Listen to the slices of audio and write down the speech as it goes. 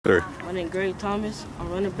Sir. My name is Greg Thomas. I'm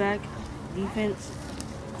running back, defense,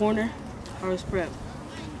 corner, Harvest Prep.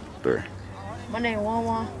 Sir. My name is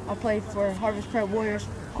Juan. I play for Harvest Prep Warriors,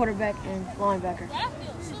 quarterback and linebacker.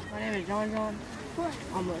 My name is John.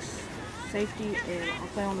 I'm a safety and I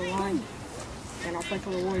play on the line and I play for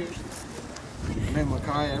the Warriors. My name is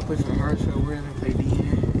Makai. I play for the Harvest Prep Warriors and play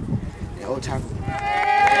DN and old tackle.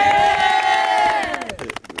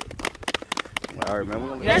 All right, man. We're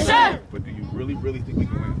gonna Yes, sir. But do you really think we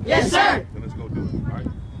can win? Yes, sir. Then let's go do it. All right.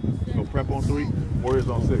 So prep on 3, Warriors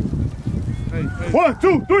on 6. Hey. 1,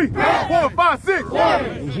 2, 3, 4, 5, 6.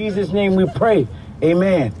 In Jesus' name we pray.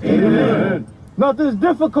 Amen. Amen. Nothing's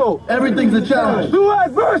difficult. Everything's a challenge. Through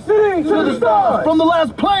adversity to the stars. From the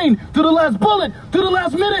last plane to the last bullet to the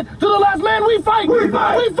last minute to the last man, we fight. We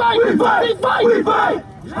fight. We fight. We fight. We fight. We fight.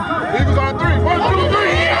 Eagles on 3. 1, 2, 3.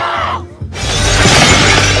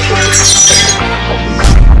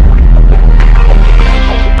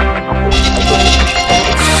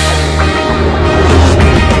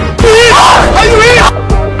 Yeah!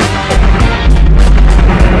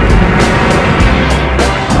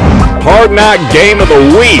 Hard Knock Game of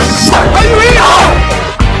the Week.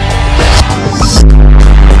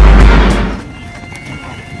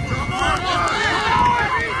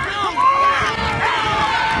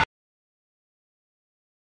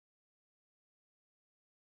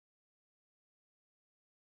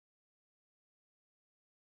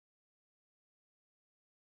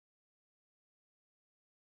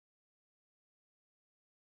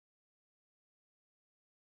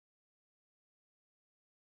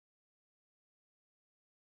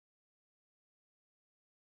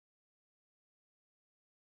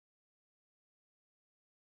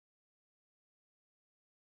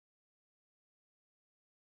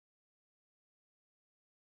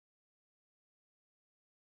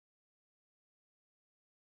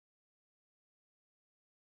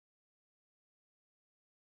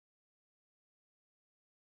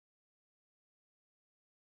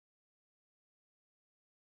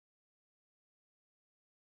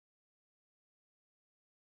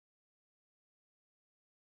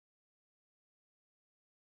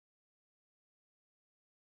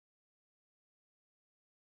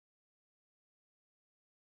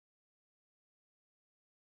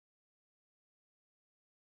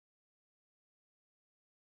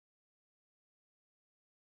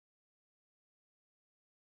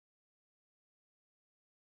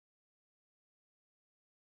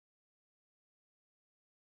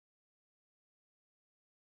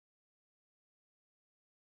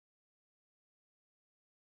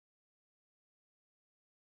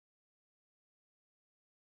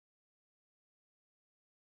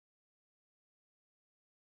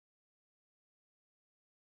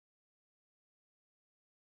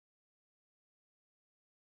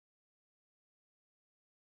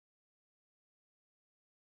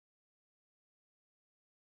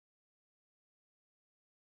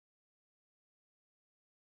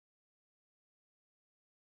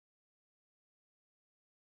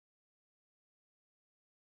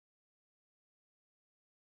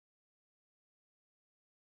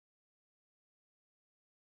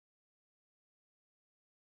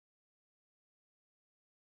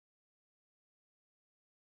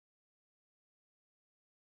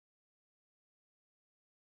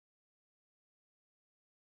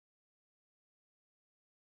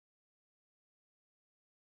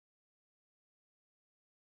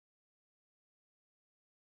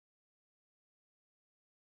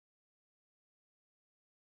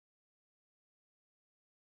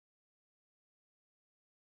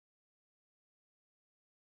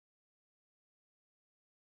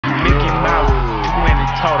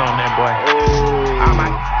 Told on that boy. All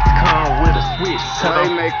my come with a switch.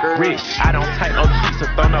 Playmaker. Rich. I don't take no cheats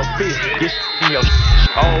or throw no fish. Get in your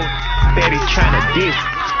old daddy tryna diss.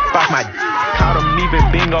 Fuck my caught him even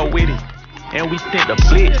bingo with it. And we sent the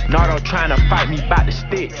blitz. Nardo tryna fight me by the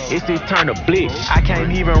stick. It's his turn to blitz. I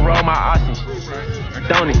can't even roll my arson.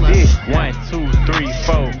 Don't exist. 1, 2, 3,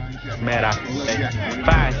 4. Man,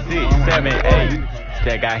 5, 6, 7, 8.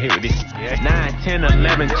 That got hit with this. 9, 10,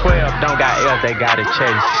 11, 12, don't got L's, they got it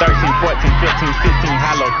chase. 13, 14, 15, 16,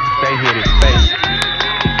 hollow, they hit his face.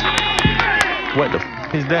 What the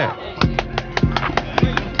f is that?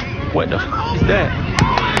 What the f is that?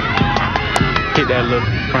 Hit that little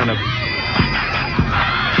front of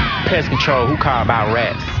pest control, who called about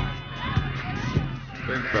rats?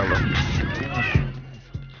 Big fella.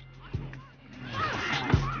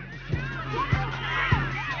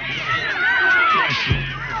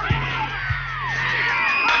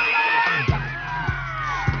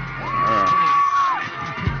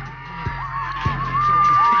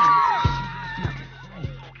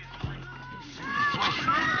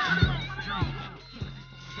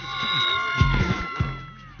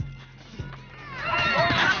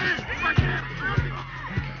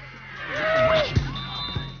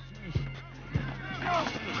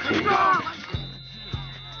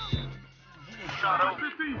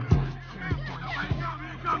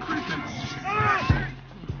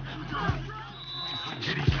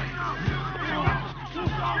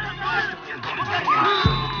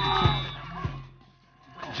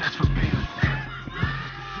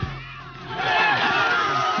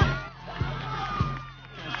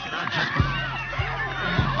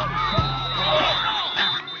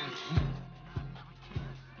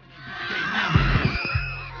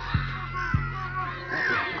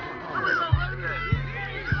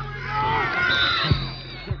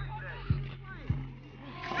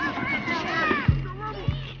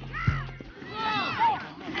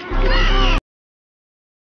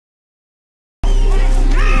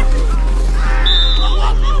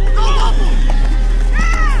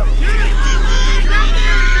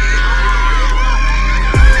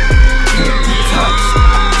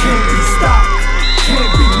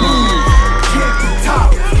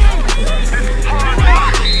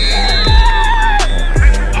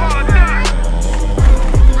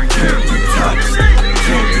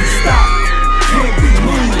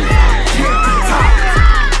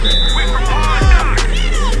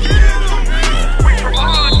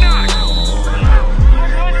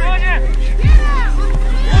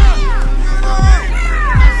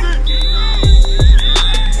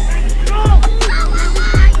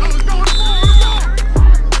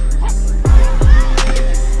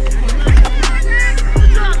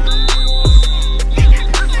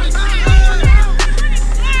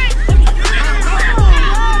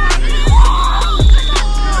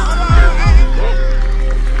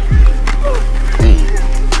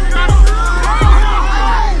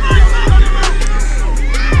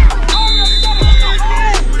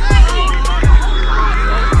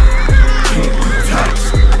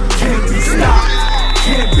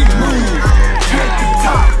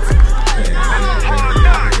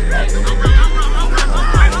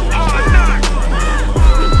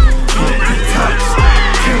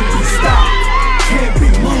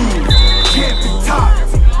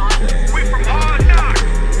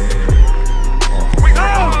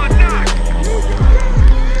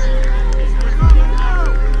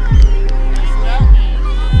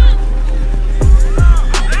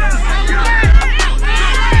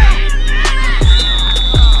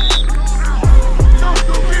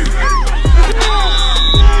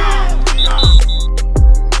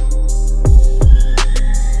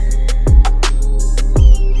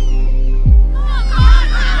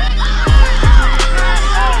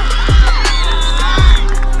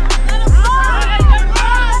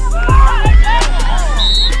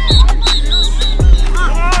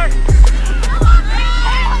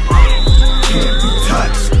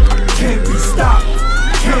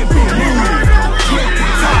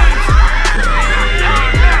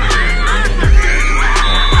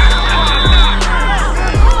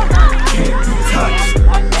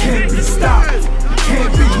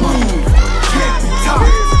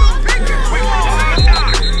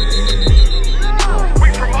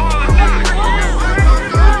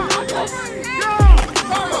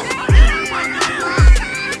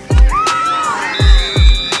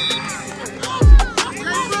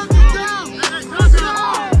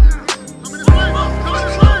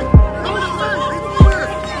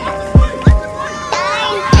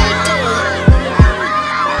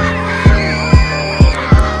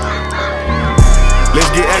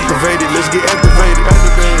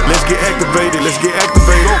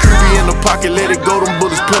 pocket, let it go, them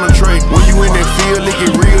bullets penetrate. When you in that field, it get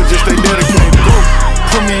real, just stay dedicated. Go.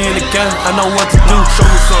 Put me in the game, I know what to do. Show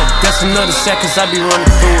me something. That's another set, cause I be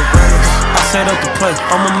running through it. I set up the play,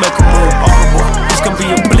 I'ma make a move. It's gonna be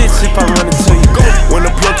a blitz if I run into you. Go. When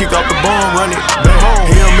the plug kick off the bomb, run it back.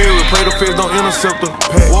 Hail Mary, pray the feds don't intercept her.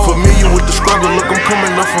 Familiar with the struggle, look, I'm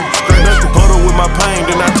coming up from scratch. Huddle with my pain,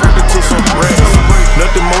 then I turned it to some rats.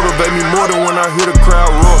 Nothing motivate me more than when I hear the crowd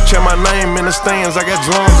roar. Check my name in the stands, I got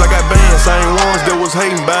drums, I got bands. Same ones that was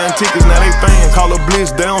hating, buying tickets, now they fans. Call a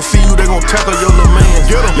blitz, they don't see you, they gon' tackle your little man.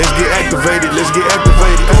 Let's get activated, let's get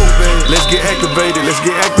activated. Let's get activated, let's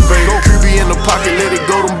get activated. QB in the pocket, let it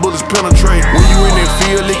go, them bullets penetrate. When you in that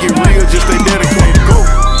field, it get real, just stay dedicated. Go.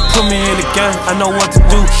 Put me in the game, I know what to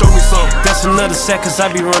do. Show me something. That's another set, cause I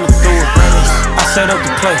be running through it. I set up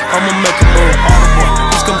the play, I'ma make a move.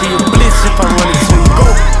 It's gonna be a blitz if I run into you. Go.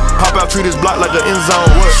 Pop out, treat this block like an end zone.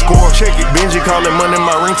 What? Score, check it. Benji calling money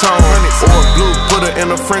my ringtone. Or blue, put her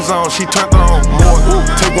in the friend zone. She turned on more.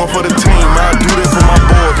 Take one for the team. I do that for my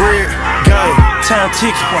boy. Bread, game, time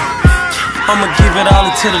ticket. I'ma give it all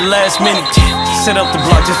until the last minute. Set up the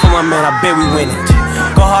block just for my man. I bet we win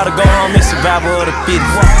it. Never hard to go home, it's survival of the fittest.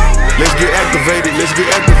 Let's get activated, let's get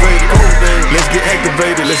activated. Let's get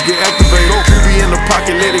activated, let's get activated. QB in the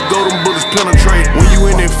pocket, let it go, them bullets penetrate. When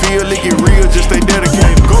you in that field, it get real, just stay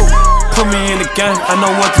dedicated. Go. Put me in the game, I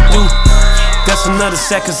know what to do. That's another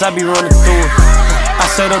set, cause I be running through it. I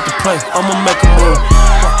set up the play, I'ma make a move.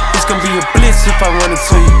 It's gonna be a blitz if I run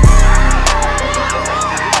into you.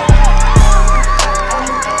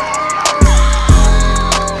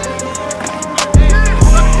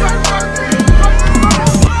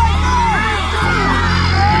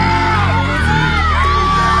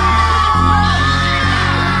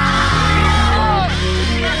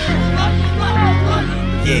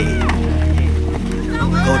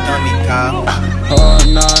 Hard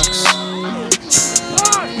knocks.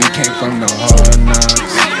 We came from the hard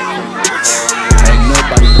knocks. Ain't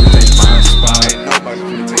nobody gonna take my spot.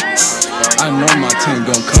 I know my team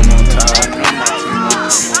gon' come on top.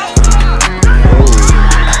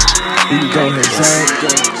 We can go heads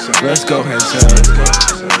up. Let's go heads up.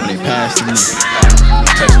 When they pass to me,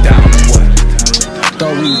 touchdown or what?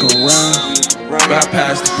 Thought we was gon' run, but I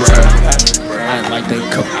passed the bread. I ain't like they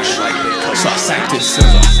coach, so I sacked this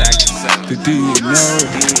up. The do you know,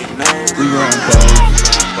 we run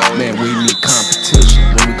both. Man, we need competition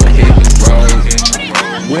when we gon' hit the road.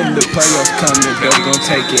 When the playoffs come, they better gon'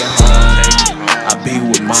 take it home. I be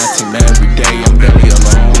with my team every day, I'm barely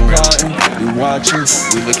alone. We watching,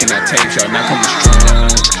 we looking at tapes, y'all not coming strong.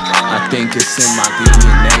 I think it's in my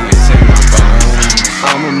DNA, it's in my bones.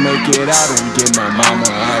 I'ma make it out and get my mama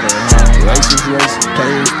out of home. Races,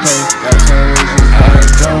 players play, that's always just how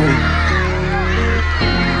it goes.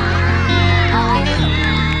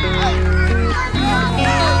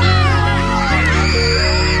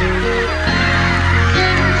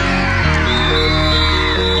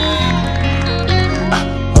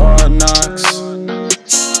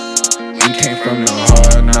 From the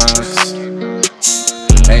hard knocks,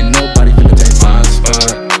 ain't nobody finna take my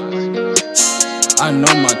spot. I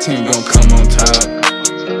know my team gon' come on top.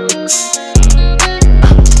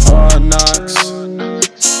 Hard knocks,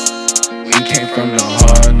 we came from the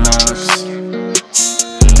hard knocks.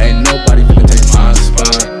 Ain't nobody finna take my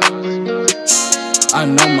spot. I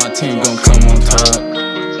know my team gon' come on top.